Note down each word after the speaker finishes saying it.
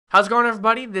How's it going,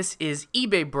 everybody? This is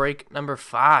eBay break number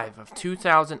 5 of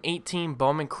 2018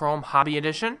 Bowman Chrome Hobby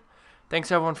Edition. Thanks,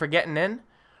 everyone, for getting in.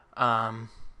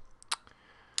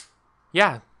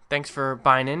 Yeah, thanks for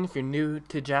buying in. If you're new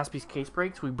to Jaspy's Case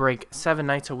Breaks, we break 7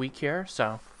 nights a week here,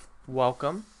 so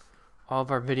welcome. All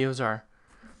of our videos are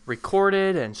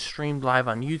recorded and streamed live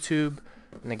on YouTube,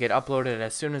 and they get uploaded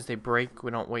as soon as they break.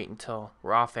 We don't wait until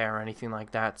we're off air or anything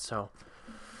like that, so...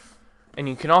 And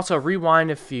you can also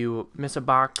rewind if you miss a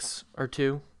box or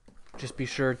two. Just be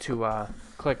sure to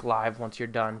click live once you're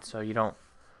done, so you don't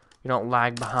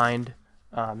lag behind.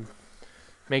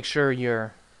 Make sure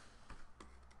your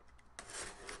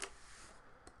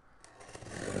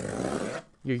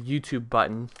YouTube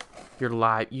button, your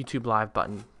YouTube live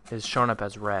button, is showing up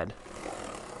as red.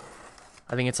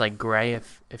 I think it's like gray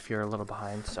if you're a little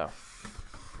behind. So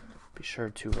be sure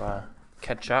to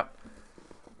catch up.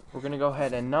 We're going to go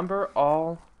ahead and number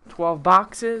all 12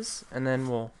 boxes, and then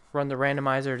we'll run the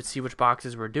randomizer to see which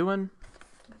boxes we're doing.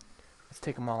 Let's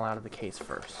take them all out of the case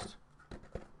first.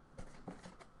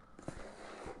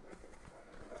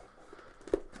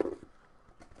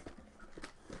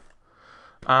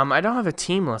 I don't have a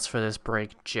team list for this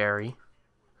break, Jerry.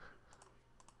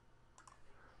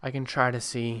 I can try to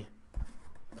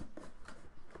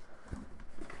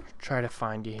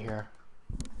find you here.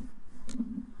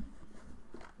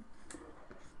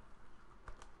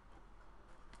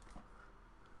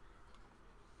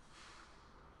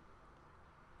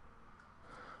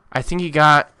 I think you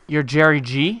got your Jerry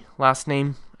G, last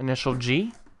name initial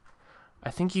G. I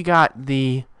think you got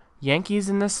the Yankees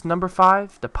in this, number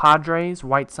 5, the Padres,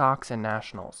 White Sox, and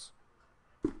Nationals.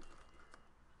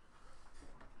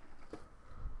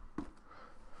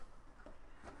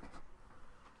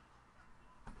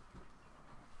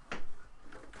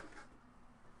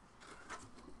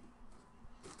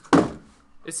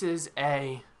 This is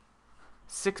a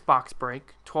 6-box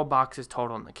break, 12 boxes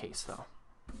total in the case, though.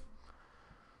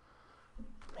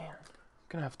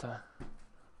 Gonna have to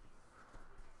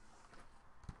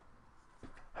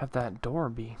have that door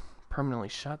be permanently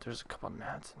shut. There's a couple of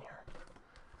gnats in here.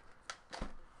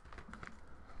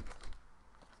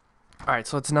 Alright,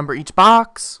 so let's number each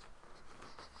box.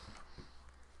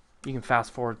 You can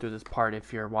fast forward through this part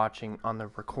if you're watching on the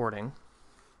recording.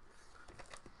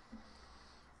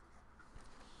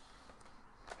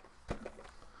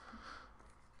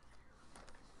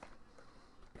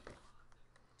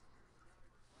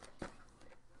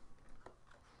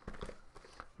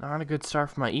 Not a good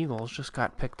start for my Eagles, just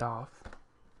got picked off.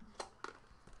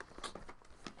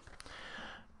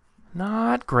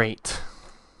 Not great.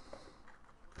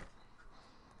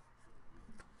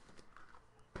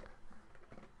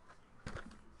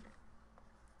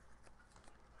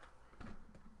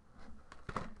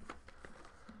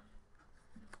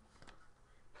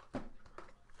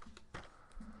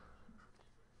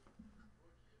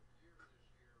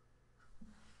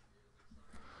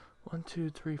 One, 2,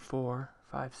 3, 4,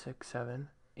 5, 6, 7,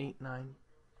 8, 9,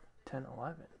 10,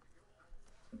 11.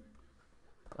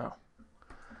 Oh.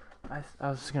 I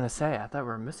was going to say, I thought we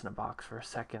were missing a box for a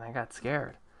second. I got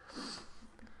scared.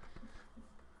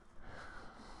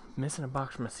 Missing a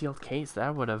box from a sealed case,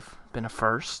 that would have been a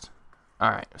first.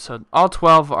 Alright, so all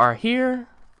 12 are here.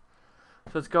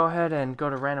 So let's go ahead and go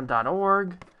to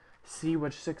random.org, see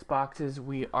which 6 boxes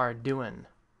we are doing.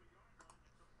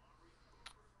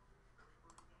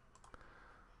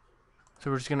 So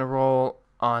we're just going to roll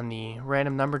on the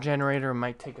random number generator. It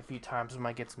might take a few times. We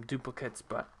might get some duplicates,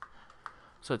 but...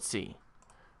 So let's see.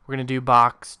 We're going to do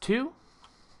box 2.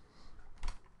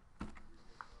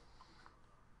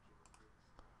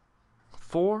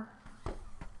 4.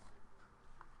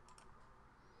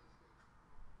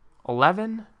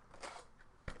 11.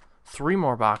 3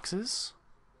 more boxes.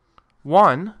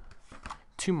 1.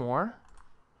 2 more.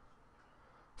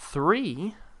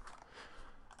 3.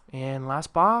 And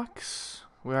last box,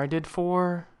 we already did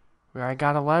 4, we already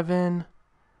got 11,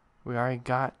 we already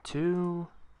got 2,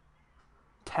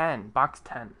 10, box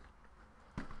 10.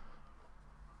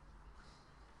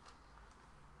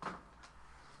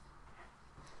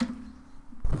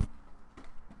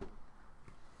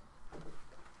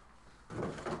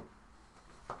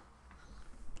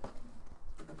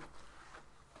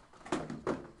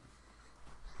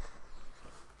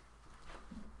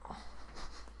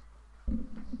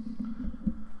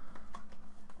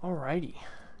 Alrighty,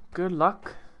 good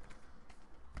luck,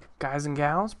 guys and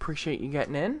gals. Appreciate you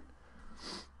getting in.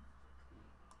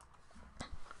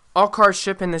 All cards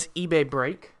ship in this eBay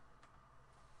break.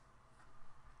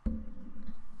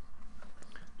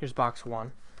 Here's box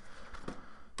 1.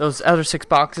 Those other 6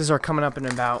 boxes are coming up in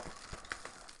about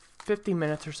 50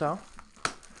 minutes or so.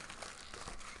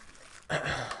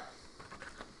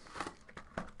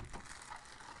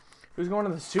 Who's going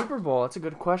to the Super Bowl? That's a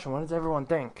good question. What does everyone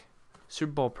think?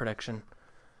 Super Bowl prediction.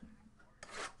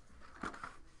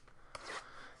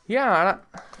 Yeah,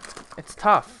 it's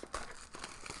tough.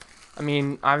 I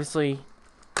mean, obviously,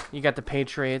 you got the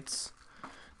Patriots.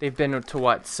 They've been to,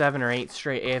 what, 7 or 8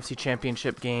 straight AFC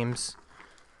Championship games.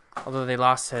 Although they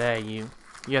lost today, you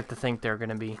have to think they're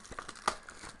gonna be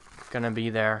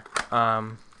there.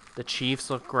 The Chiefs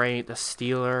look great. The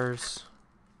Steelers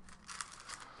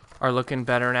are looking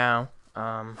better now.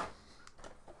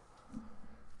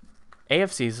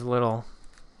 AFC's a little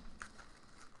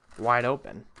wide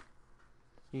open.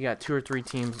 You got 2 or 3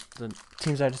 teams, the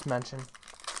teams I just mentioned,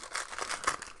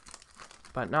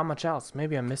 but not much else.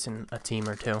 Maybe I'm missing a team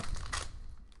or two.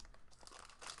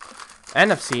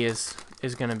 NFC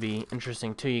is going to be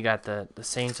interesting too. You got the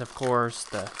Saints, of course,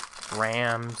 the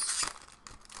Rams.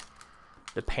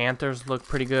 The Panthers look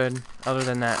pretty good, other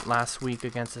than that last week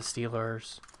against the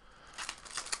Steelers.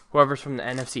 Whoever's from the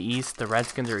NFC East, the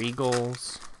Redskins or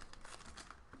Eagles.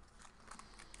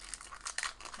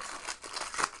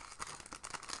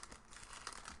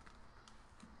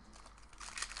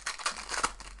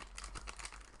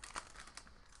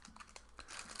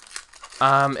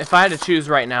 If I had to choose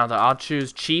right now, though, I'll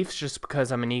choose Chiefs just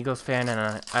because I'm an Eagles fan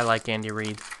and I like Andy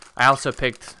Reid. I also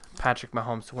picked Patrick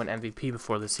Mahomes to win MVP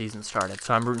before the season started,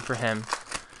 so I'm rooting for him.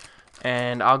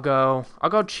 And I'll go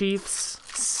Chiefs,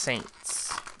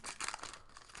 Saints.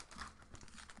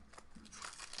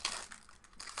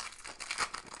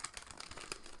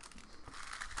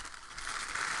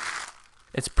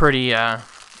 It's pretty.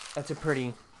 That's a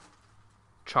pretty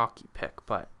chalky pick,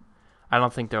 but I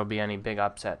don't think there'll be any big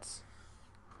upsets.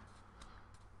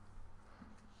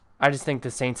 I just think the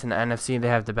Saints in the NFC, they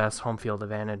have the best home field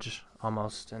advantage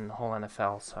almost in the whole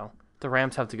NFL. So if the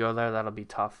Rams have to go there, that'll be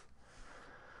tough.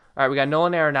 All right, we got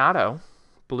Nolan Arenado,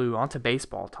 blue, onto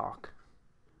baseball talk.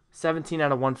 17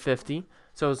 out of 150.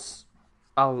 So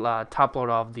I'll top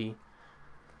load all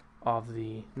of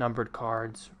the numbered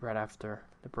cards right after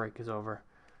the break is over.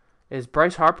 Is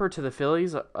Bryce Harper to the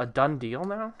Phillies a done deal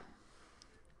now?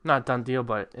 Not done deal,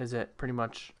 but is it pretty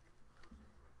much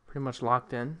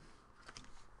locked in?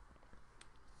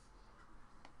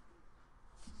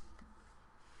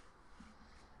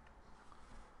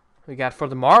 We got for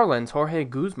the Marlins, Jorge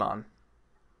Guzman.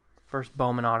 First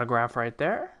Bowman autograph right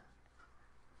there.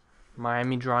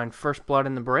 Miami drawing first blood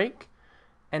in the break.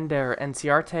 Ender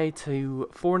Enciarte to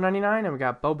 $4.99, and we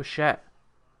got Bo Bichette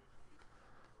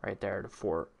right there to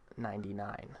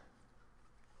 $4.99.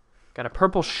 Got a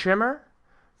purple shimmer,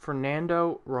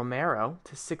 Fernando Romero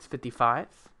to $6.55.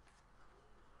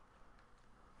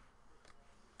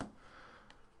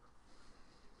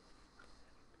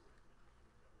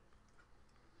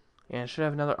 And should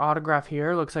have another autograph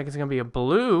here. Looks like it's going to be a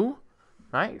blue.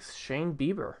 Nice. Shane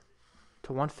Bieber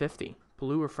to $150.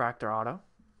 Blue refractor auto.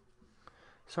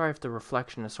 Sorry if the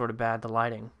reflection is sort of bad, the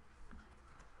lighting.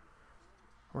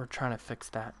 We're trying to fix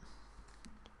that.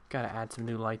 Got to add some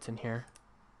new lights in here.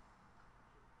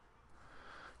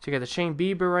 So you got the Shane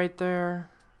Bieber right there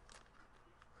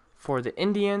for the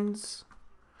Indians.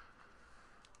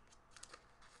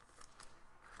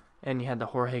 And you had the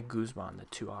Jorge Guzman, the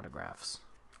 2 autographs.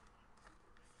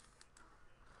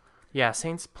 Yeah,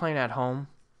 Saints playing at home.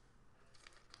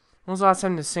 When was the last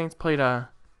time the Saints played a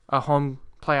home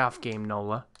playoff game,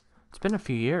 Nola? It's been a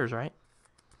few years, right?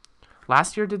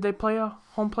 Last year, did they play a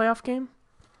home playoff game?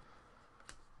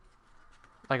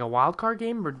 Like a wild card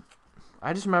game? Or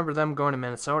I just remember them going to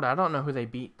Minnesota. I don't know who they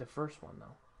beat the first one,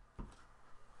 though.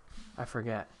 I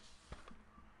forget.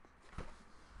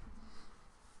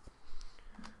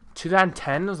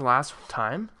 2010 was the last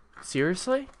time?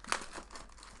 Seriously?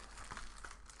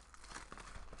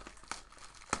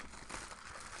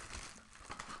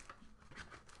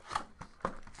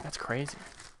 That's crazy.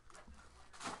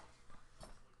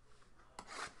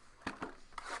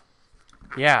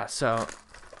 Yeah, so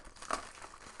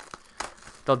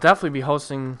they'll definitely be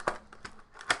hosting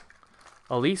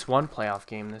at least one playoff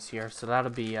game this year, so that'll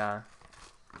be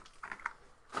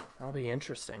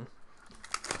interesting.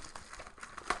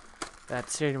 That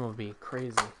stadium will be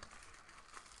crazy.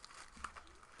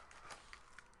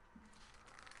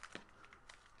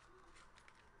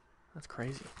 That's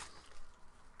crazy.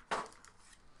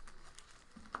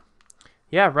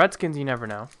 Yeah, Redskins, you never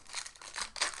know.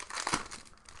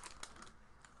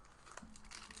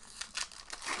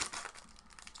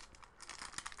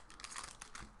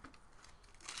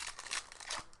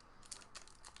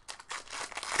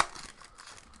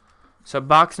 So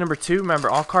box number 2, remember,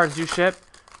 all cards do ship.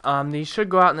 These should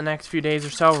go out in the next few days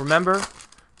or so. Remember,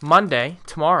 Monday,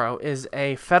 tomorrow, is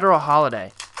a federal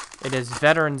holiday. It is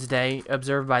Veterans Day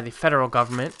observed by the federal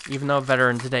government. Even though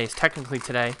Veterans Day is technically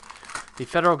today, the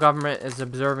federal government is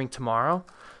observing tomorrow.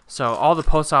 So all the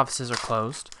post offices are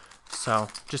closed. So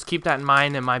just keep that in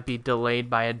mind. It might be delayed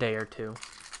by a day or two.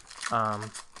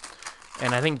 And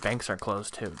I think banks are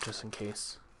closed too, just in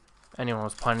case anyone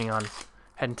was planning on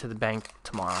heading to the bank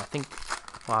tomorrow. I think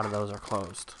a lot of those are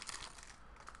closed.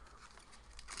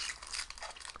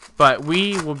 But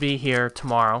we will be here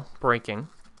tomorrow, breaking.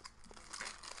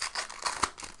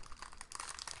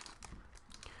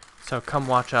 So come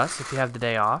watch us if you have the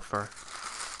day off, or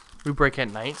we break at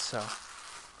night, so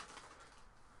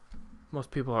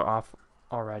most people are off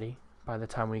already by the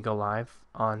time we go live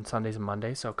on Sundays and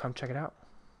Mondays, so come check it out.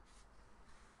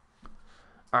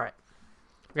 Alright,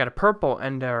 we got a purple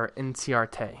Ender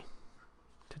Inciarte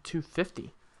to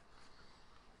 250.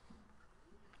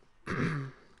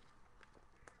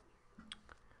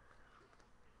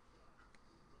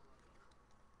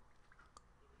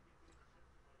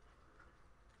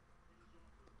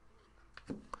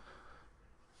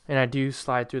 And I do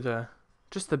slide through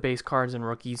just the base cards and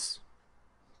rookies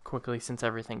quickly since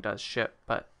everything does ship,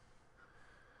 but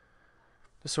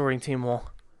the sorting team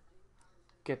will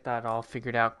get that all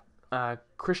figured out.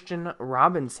 Christian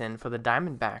Robinson for the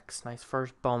Diamondbacks. Nice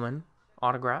first Bowman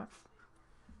autograph.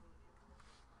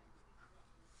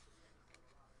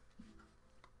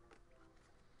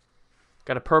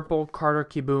 Got a purple Carter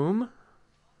Kieboom,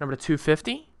 number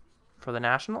 250 for the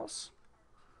Nationals.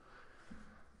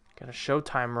 Got a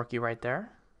Showtime rookie right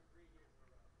there.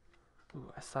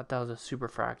 Ooh, I thought that was a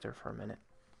Superfractor for a minute.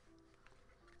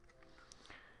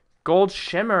 Gold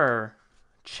Shimmer,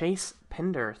 Chase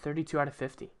Pinder, 32 out of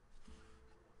 50.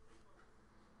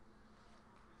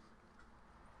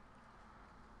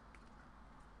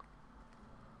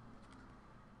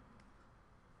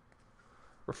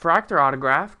 Refractor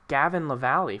autograph, Gavin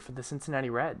LaValle for the Cincinnati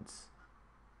Reds.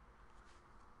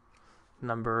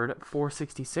 Numbered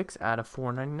 466 out of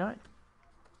 499.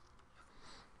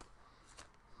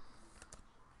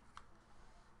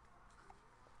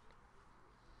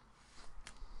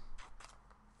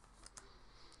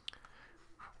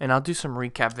 And I'll do some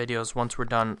recap videos once we're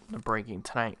done the breaking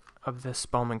tonight of this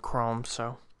Bowman Chrome.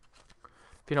 So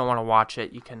if you don't want to watch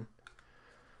it, you can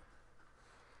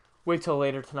wait till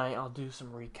later tonight. I'll do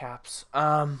some recaps.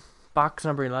 Box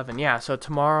number 11. Yeah, so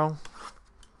tomorrow,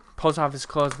 post office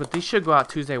closed, but these should go out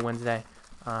Tuesday, Wednesday.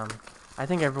 I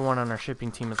think everyone on our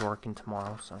shipping team is working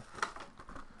tomorrow, so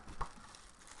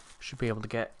should be able to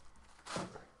get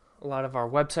a lot of our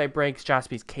website breaks,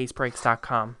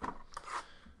 jaspyscasebreaks.com.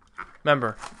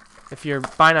 Remember, if you're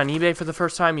buying on eBay for the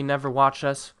first time, you never watched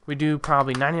us, we do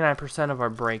probably 99% of our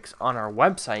breaks on our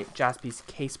website,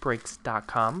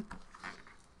 jaspyscasebreaks.com.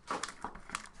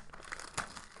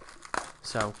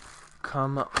 So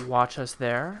come watch us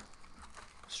there.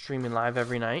 Streaming live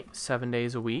every night, 7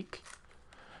 days a week.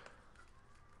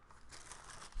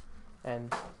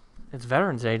 And it's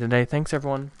Veterans Day today. Thanks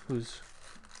everyone who's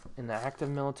in the active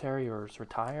military or is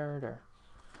retired, or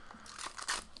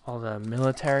all the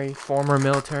military, former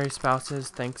military spouses.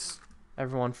 Thanks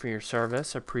everyone for your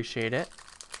service. Appreciate it.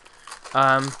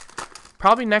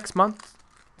 Probably next month,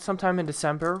 sometime in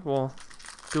December, we'll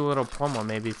do a little promo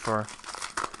maybe for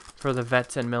the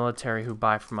vets and military who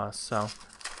buy from us. So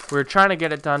we're trying to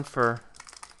get it done for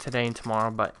today and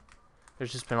tomorrow, but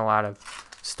there's just been a lot of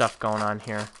stuff going on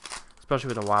here,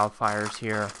 especially with the wildfires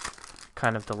here.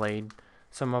 Kind of delayed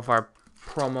some of our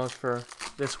promos for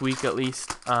this week at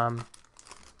least.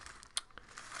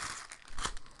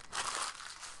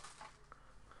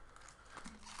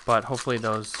 But hopefully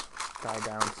those die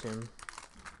down soon.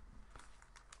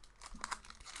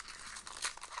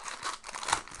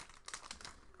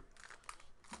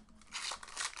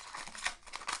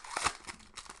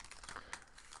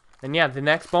 And yeah, the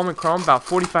next Bowman Chrome about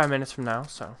 45 minutes from now.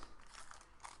 So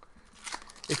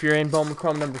if you're in Bowman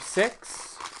Chrome number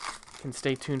 6, you can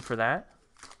stay tuned for that.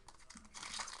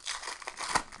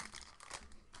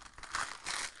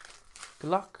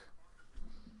 Good luck.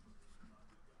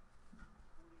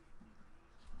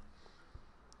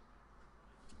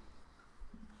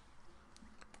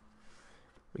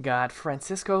 We got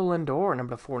Francisco Lindor,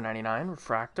 number 499,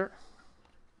 refractor.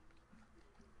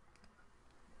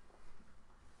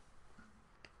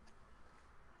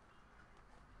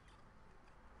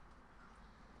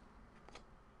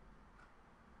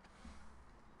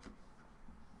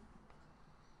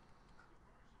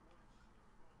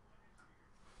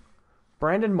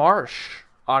 Brandon Marsh,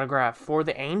 autograph for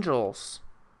the Angels.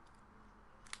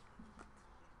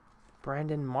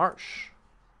 Brandon Marsh.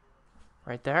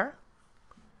 Right there.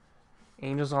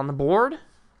 Angels on the board.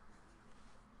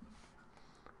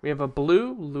 We have a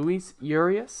blue Luis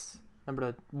Urias,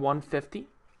 number 150.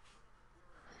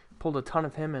 Pulled a ton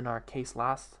of him in our case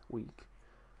last week.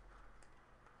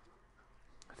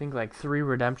 I think like 3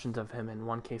 redemptions of him in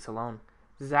one case alone.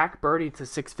 Zach Birdie to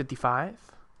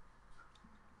 655.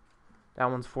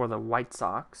 That one's for the White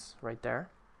Sox right there.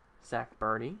 Zach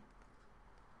Birdie.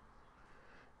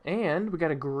 And we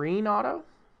got a green auto.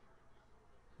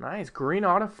 Nice. Green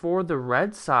auto for the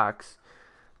Red Sox.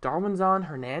 Darwinzon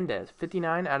Hernandez.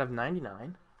 59 out of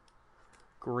 99.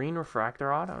 Green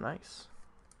refractor auto. Nice.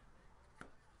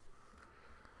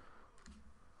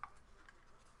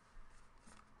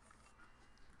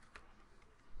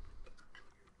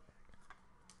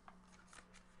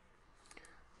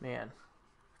 Man.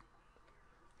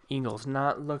 Eagles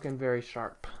not looking very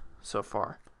sharp so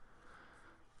far.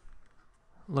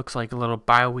 Looks like a little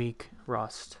bye week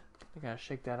rust. I gotta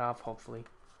shake that off, hopefully.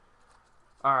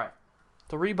 Alright.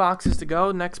 3 boxes to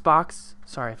go. Next box.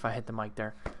 Sorry if I hit the mic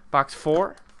there. Box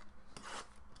 4.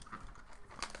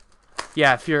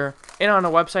 Yeah, if you're in on a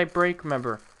website break,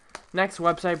 remember, next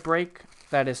website break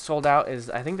that is sold out is,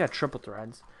 I think, that Triple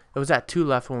Threads. It was at 2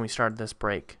 left when we started this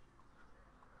break.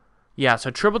 Yeah,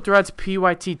 so Triple Threads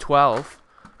PYT 12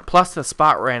 plus the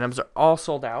spot randoms are all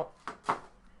sold out.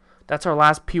 That's our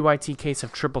last PYT case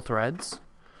of Triple Threads.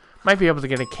 Might be able to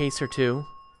get a case or 2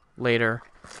 later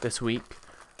this week.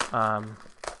 But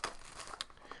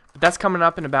that's coming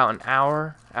up in about an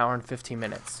hour and 15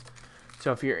 minutes.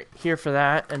 So if you're here for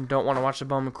that and don't want to watch the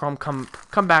Bowman Chrome,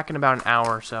 come back in about an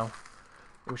hour or so.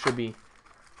 We should be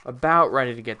about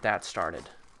ready to get that started.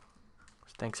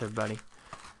 Thanks, everybody.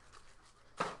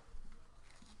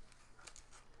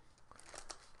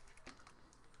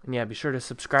 And yeah, be sure to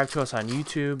subscribe to us on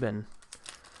YouTube and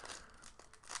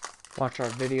watch our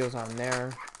videos on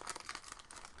there.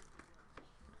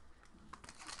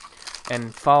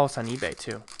 And follow us on eBay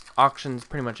too. Auctions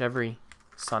pretty much every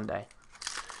Sunday.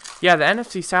 Yeah, the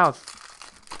NFC South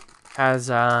has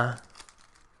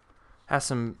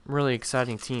some really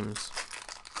exciting teams.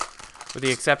 With the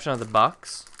exception of the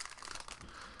Bucks.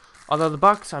 Although the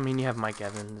Bucks, I mean, you have Mike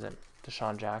Evans and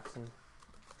Deshaun Jackson.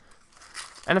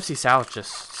 NFC South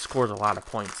just scores a lot of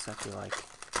points, I feel like.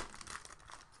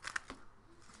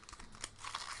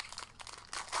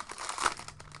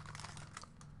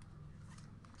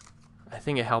 I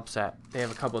think it helps that they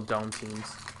have a couple of dome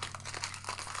teams.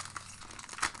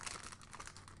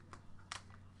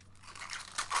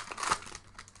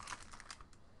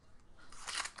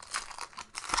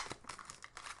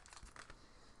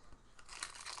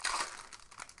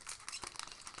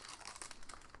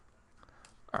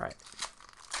 All right.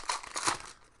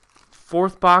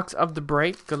 4th box of the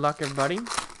break. Good luck, everybody.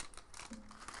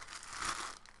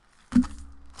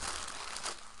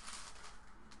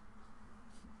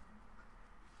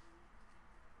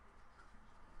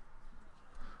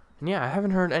 And yeah, I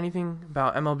haven't heard anything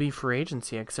about MLB free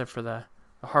agency except for the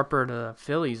Harper to the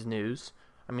Phillies news.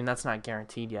 I mean, that's not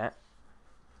guaranteed yet.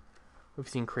 We've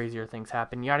seen crazier things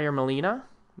happen. Yadier Molina,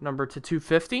 number to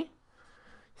 250. You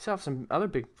still have some other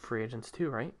big free agents too,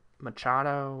 right?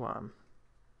 Machado.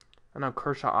 I know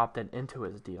Kershaw opted into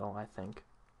his deal, I think.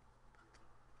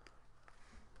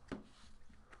 I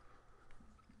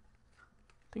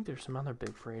think there's some other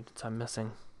big free agents I'm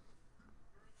missing.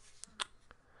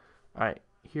 All right,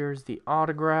 here's the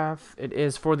autograph. It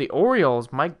is for the Orioles,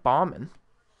 Mike Bowman.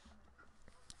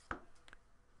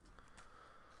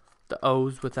 The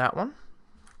O's with that one.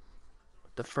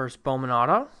 The first Bowman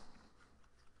auto.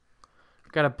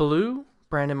 Got a blue,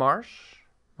 Brandon Marsh,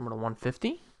 number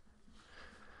 150.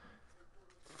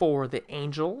 For the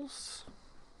Angels.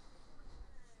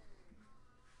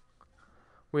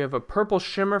 We have a purple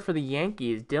shimmer for the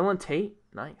Yankees, Dylan Tate.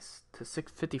 Nice, to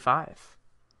 655.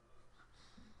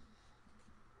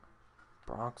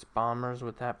 Bronx Bombers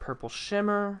with that purple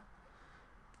shimmer.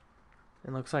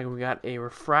 It looks like we got a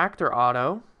refractor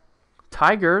auto.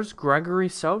 Tigers, Gregory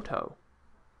Soto.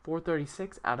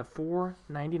 436 out of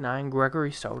 499,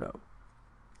 Gregory Soto.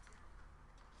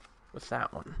 With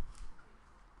that one.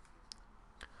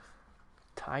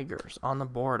 Tigers on the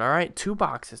board. All right, 2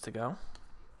 boxes to go.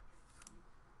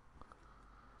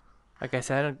 Like I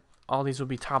said, all these will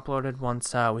be top loaded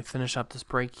once we finish up this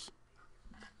break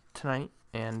tonight.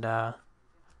 And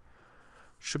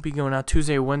should be going out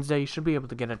Tuesday or Wednesday. You should be able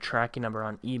to get a tracking number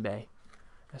on eBay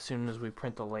as soon as we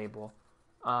print the label.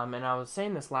 And I was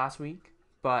saying this last week,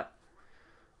 but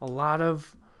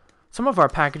some of our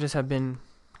packages have been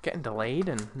getting delayed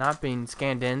and not being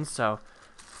scanned in. So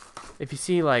if you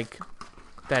see like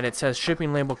that it says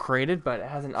shipping label created, but it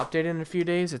hasn't updated in a few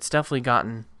days, it's definitely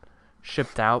gotten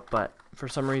shipped out. But for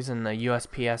some reason, the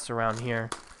USPS around here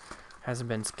hasn't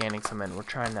been scanning some in. We've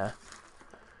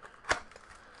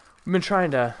been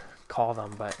trying to call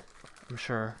them, but I'm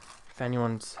sure if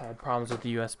anyone's had problems with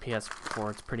the USPS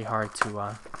before, it's pretty hard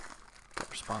to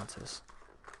get responses.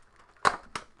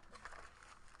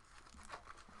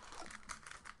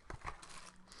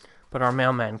 But our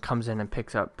mailman comes in and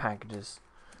picks up packages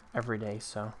every day,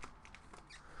 so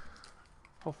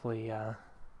hopefully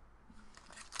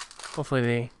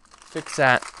they fix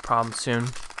that problem soon.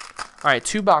 Alright,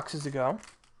 2 boxes to go.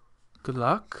 Good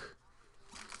luck.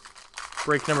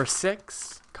 Break number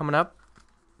 6 coming up.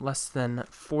 Less than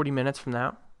 40 minutes from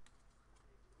now.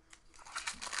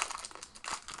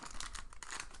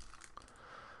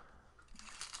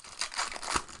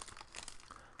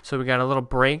 So we got a little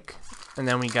break, and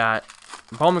then we got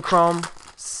Bowman Chrome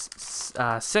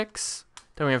 6.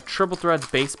 Then we have Triple Threads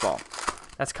Baseball.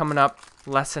 That's coming up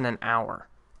less than an hour.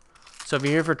 So if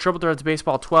you're here for Triple Threads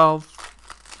Baseball 12,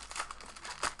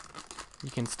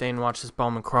 you can stay and watch this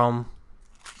Bowman Chrome.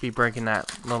 Be breaking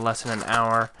that a little less than an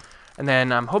hour. And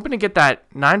then I'm hoping to get that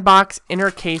 9-box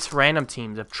inner case random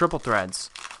teams of Triple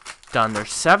Threads done.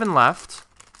 There's 7 left.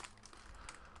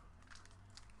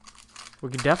 We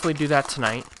could definitely do that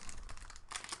tonight.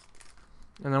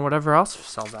 And then whatever else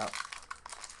sells out.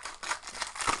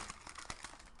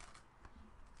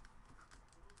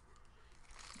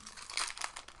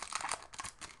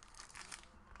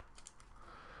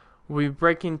 We'll be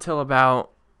breaking till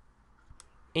about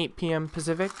 8 p.m.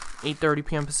 Pacific, 8:30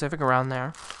 p.m. Pacific, around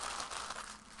there.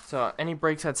 So any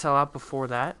breaks that sell out before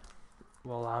that,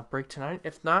 we'll break tonight.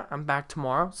 If not, I'm back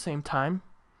tomorrow, same time,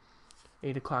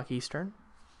 8 o'clock Eastern,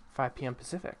 5 p.m.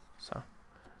 Pacific. So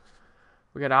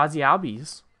we got Ozzy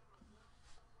Albies,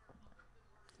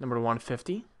 number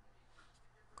 150.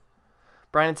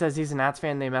 Brian says he's a Nats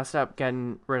fan. They messed up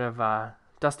getting rid of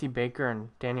Dusty Baker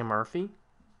and Daniel Murphy.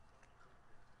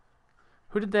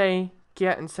 Who did they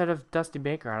get instead of Dusty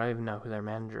Baker? I don't even know who their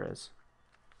manager is.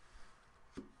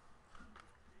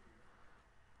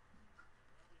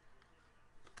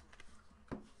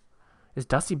 Is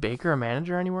Dusty Baker a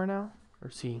manager anywhere now? Or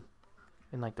is he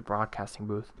in like the broadcasting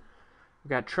booth? We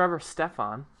got Trevor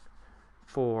Stefan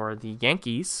for the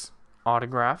Yankees.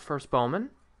 Autograph, first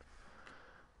Bowman.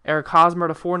 Eric Hosmer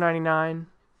to 499.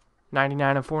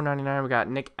 99 of 499. We got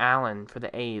Nick Allen for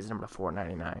the A's, number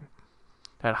 499.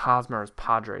 That Hosmer is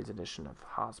Padres edition of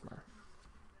Hosmer.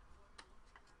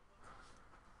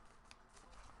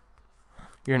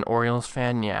 You're an Orioles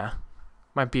fan? Yeah.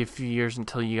 Might be a few years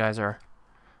until you guys are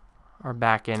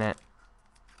back in it.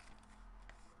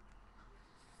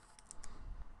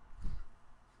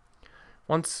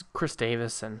 Once Chris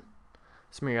Davis and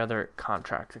some of your other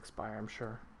contracts expire, I'm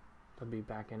sure they'll be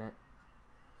back in it.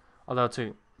 Although it's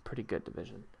a pretty good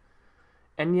division.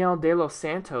 Enyel De Los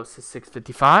Santos is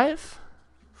 655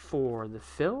 for the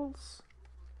Phils.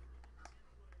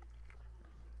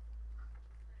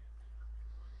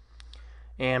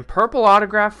 And purple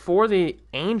autograph for the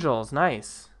Angels.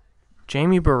 Nice.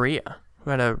 Jamie Barria, who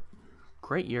had a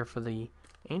great year for the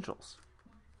Angels.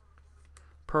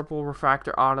 Purple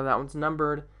refractor auto. That one's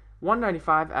numbered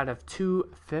 195 out of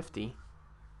 250.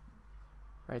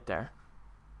 Right there.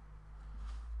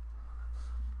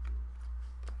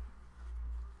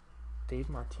 Dave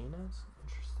Martinez?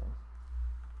 Interesting.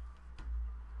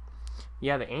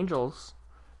 Yeah, the Angels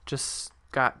just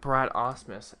got Brad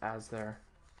Ausmus as their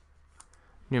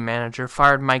new manager.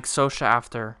 Fired Mike Scioscia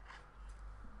after,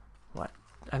 what?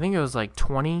 I think it was like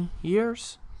 20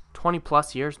 years? 20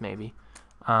 plus years, maybe.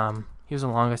 He was the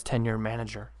longest tenured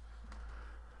manager.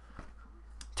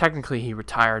 Technically, he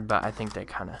retired, but I think they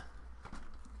kind of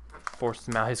forced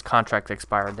him out. His contract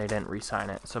expired. They didn't re-sign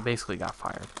it, so basically got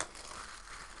fired.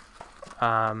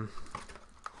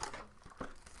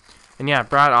 And yeah,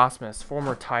 Brad Ausmus,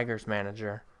 former Tigers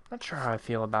manager. Not sure how I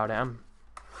feel about it. I'm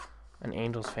an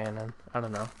Angels fan, and I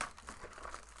don't know.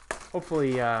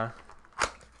 Hopefully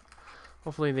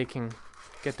they can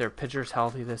get their pitchers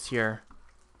healthy this year.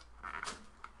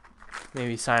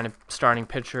 Maybe sign a starting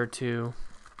pitcher or two.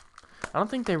 I don't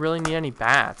think they really need any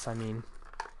bats. I mean,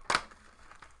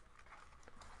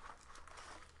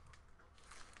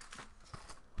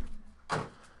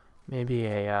 maybe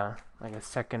a like a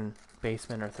second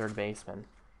baseman or third baseman.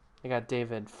 They got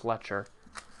David Fletcher.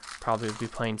 Probably would be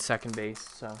playing second base,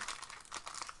 so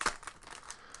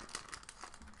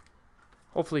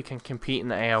hopefully can compete in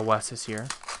the AL West this year.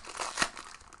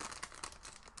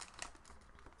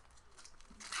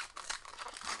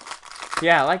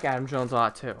 Yeah, I like Adam Jones a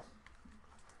lot too.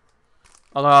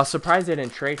 Although I was surprised they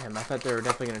didn't trade him. I thought they were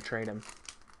definitely going to trade him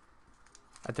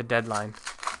at the deadline.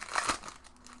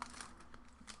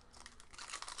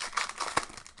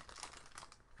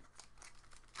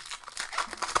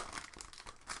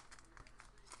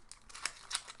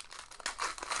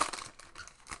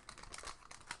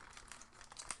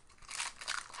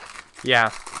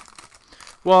 Yeah.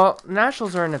 Well,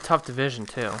 Nationals are in a tough division,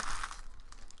 too.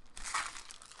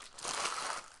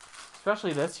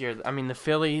 Especially this year. I mean, the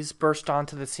Phillies burst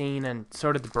onto the scene, and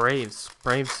so did the Braves.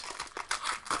 Braves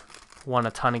won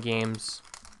a ton of games.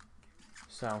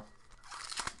 So,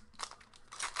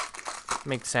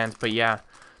 makes sense. But yeah,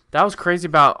 that was crazy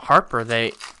about Harper.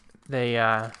 The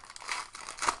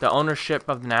ownership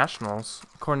of the Nationals,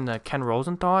 according to Ken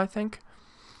Rosenthal, I think,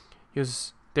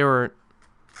 they were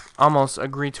almost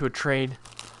agreed to a trade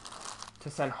to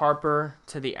send Harper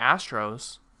to the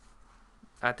Astros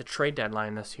at the trade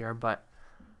deadline this year, but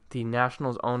the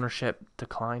Nationals ownership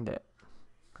declined it,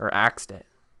 or axed it.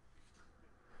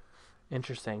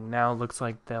 Interesting. Now it looks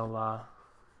like they'll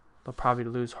probably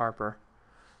lose Harper.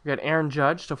 We got Aaron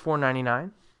Judge to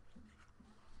 $4.99.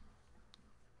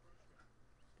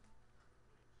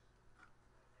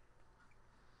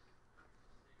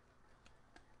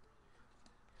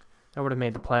 That would have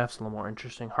made the playoffs a little more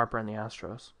interesting. Harper and the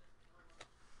Astros.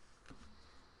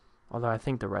 Although I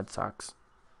think the Red Sox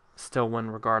still win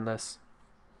regardless.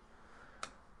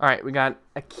 All right, we got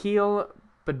Akil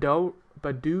Baddoo.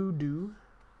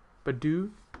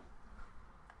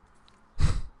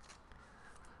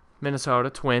 Minnesota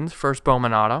Twins, first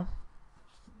Bowman auto.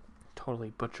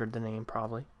 Totally butchered the name,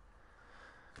 probably.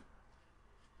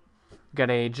 We got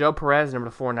a Joe Perez, number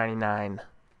 499.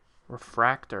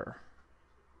 Refractor.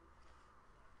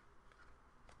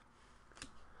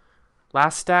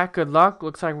 Last stack, good luck.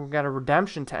 Looks like we've got a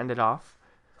redemption to end it off.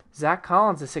 Zach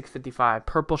Collins, a 655.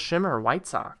 Purple Shimmer, White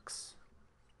Sox.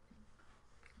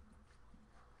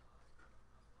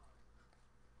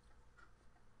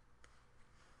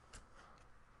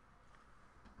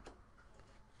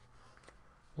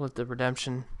 We'll let the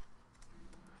redemption,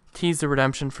 tease the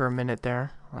redemption for a minute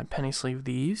there. I'll penny sleeve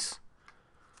these.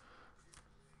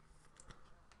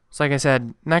 So like I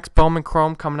said, next Bowman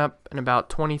Chrome coming up in about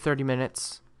 20-30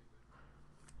 minutes.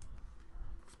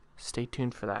 Stay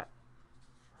tuned for that.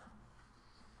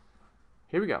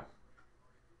 Here we go.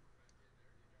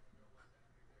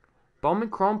 Bowman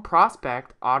Chrome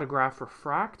Prospect Autograph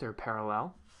Refractor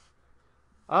Parallel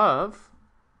of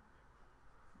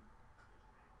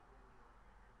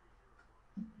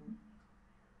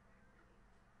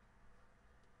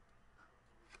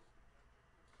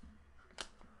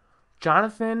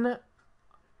Jonathan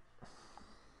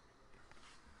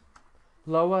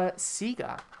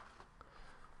Loa-Siga,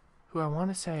 who I want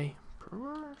to say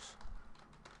Brewers.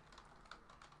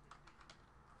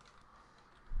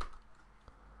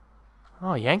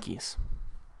 Oh, Yankees.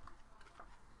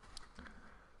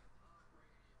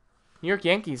 New York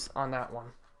Yankees on that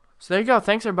one. So there you go.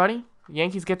 Thanks, everybody.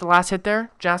 Yankees get the last hit there.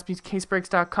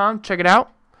 JaspysCaseBreaks.com. Check it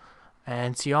out.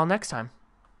 And see you all next time.